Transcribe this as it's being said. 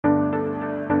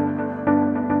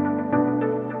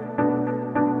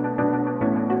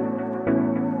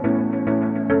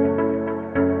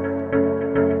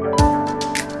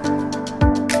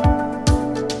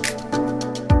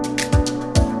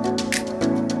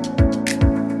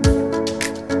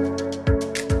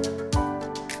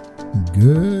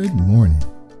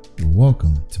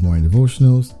Welcome to Morning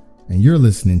Devotionals, and you're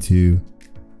listening to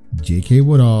J.K.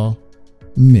 Woodall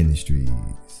Ministries.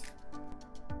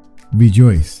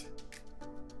 Rejoice,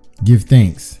 give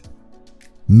thanks,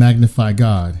 magnify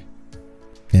God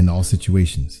in all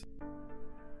situations.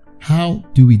 How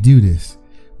do we do this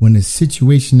when the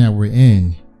situation that we're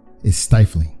in is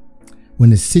stifling?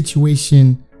 When the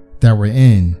situation that we're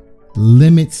in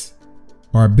limits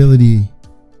our ability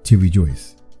to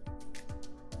rejoice?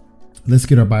 Let's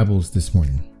get our Bibles this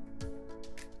morning.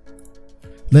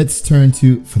 Let's turn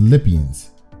to Philippians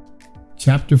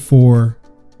chapter 4,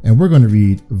 and we're going to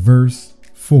read verse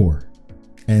 4.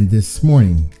 And this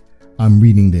morning, I'm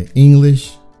reading the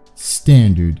English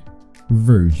Standard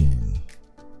Version.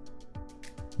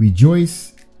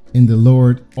 Rejoice in the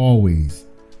Lord always.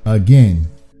 Again,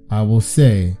 I will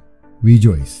say,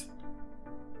 rejoice.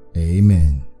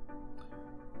 Amen.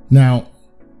 Now,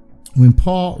 when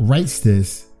Paul writes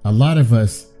this, a lot of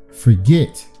us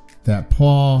forget that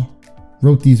Paul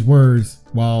wrote these words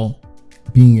while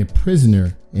being a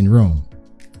prisoner in Rome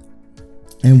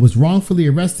and was wrongfully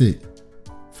arrested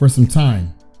for some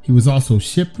time. He was also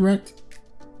shipwrecked,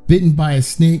 bitten by a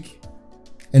snake,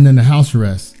 and under house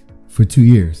arrest for 2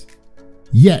 years.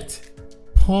 Yet,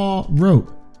 Paul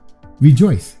wrote,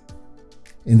 rejoice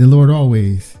in the Lord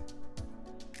always.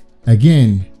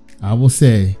 Again, I will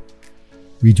say,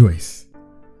 rejoice.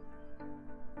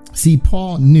 See,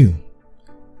 Paul knew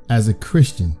as a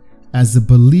Christian, as a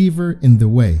believer in the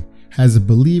way, as a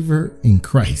believer in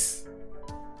Christ,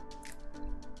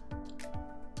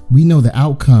 we know the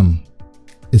outcome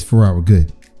is for our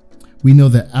good. We know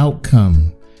the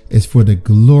outcome is for the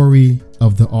glory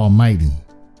of the Almighty.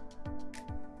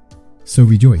 So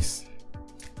rejoice.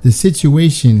 The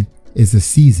situation is a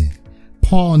season.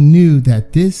 Paul knew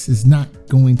that this is not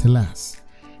going to last.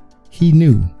 He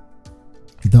knew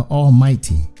the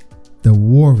Almighty, the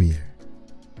warrior,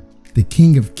 the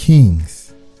King of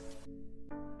Kings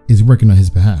is working on his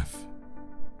behalf.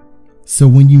 So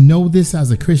when you know this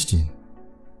as a Christian,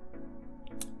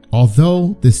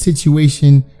 although the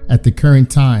situation at the current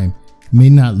time may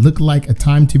not look like a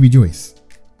time to rejoice,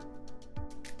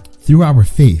 through our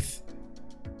faith,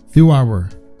 through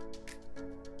our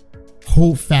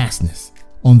hold fastness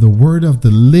on the word of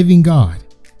the living God,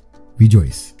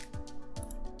 rejoice.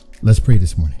 Let's pray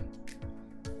this morning.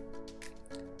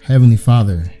 Heavenly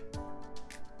Father,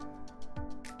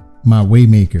 my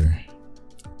waymaker,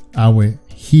 our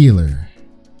healer,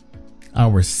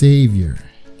 our Savior,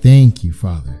 thank you,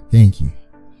 Father. Thank you.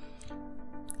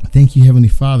 Thank you, Heavenly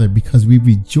Father, because we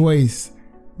rejoice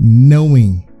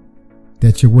knowing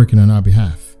that you're working on our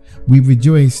behalf. We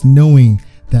rejoice knowing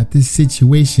that this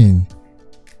situation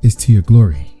is to your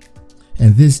glory,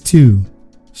 and this too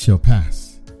shall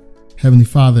pass. Heavenly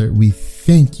Father, we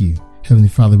thank you. Heavenly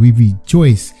Father, we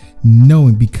rejoice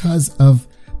knowing because of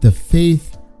the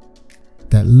faith,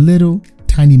 that little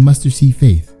tiny mustard seed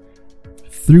faith,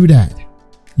 through that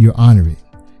you're honored.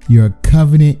 You're a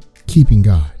covenant keeping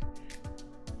God.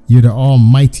 You're the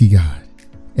Almighty God.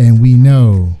 And we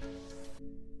know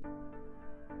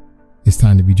it's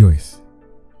time to rejoice.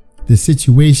 The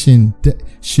situation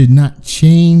should not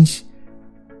change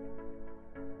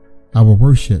our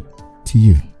worship to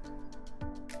you.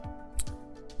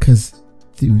 Because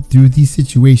through these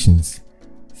situations,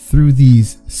 through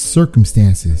these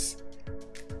circumstances,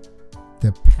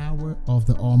 the power of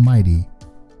the Almighty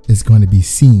is going to be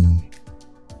seen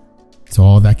to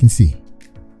all that can see.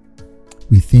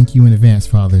 We thank you in advance,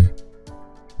 Father,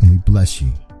 and we bless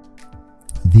you.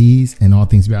 These and all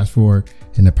things we ask for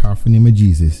in the powerful name of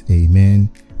Jesus. Amen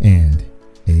and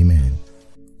amen.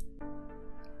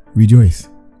 Rejoice.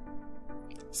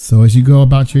 So as you go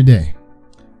about your day,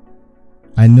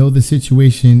 I know the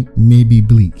situation may be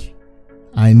bleak.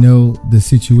 I know the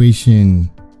situation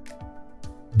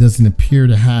doesn't appear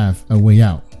to have a way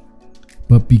out.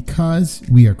 But because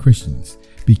we are Christians,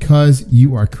 because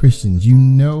you are Christians, you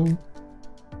know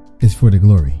it's for the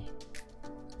glory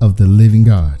of the living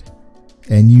God.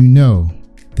 And you know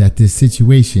that this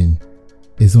situation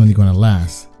is only going to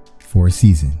last for a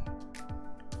season.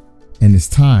 And it's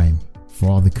time for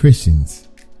all the Christians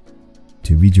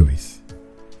to rejoice.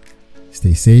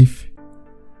 Stay safe,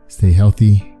 stay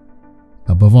healthy,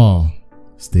 above all,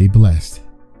 stay blessed.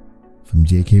 From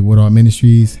J.K. Woodall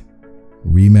Ministries,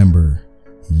 remember,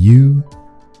 you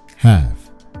have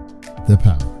the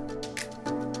power.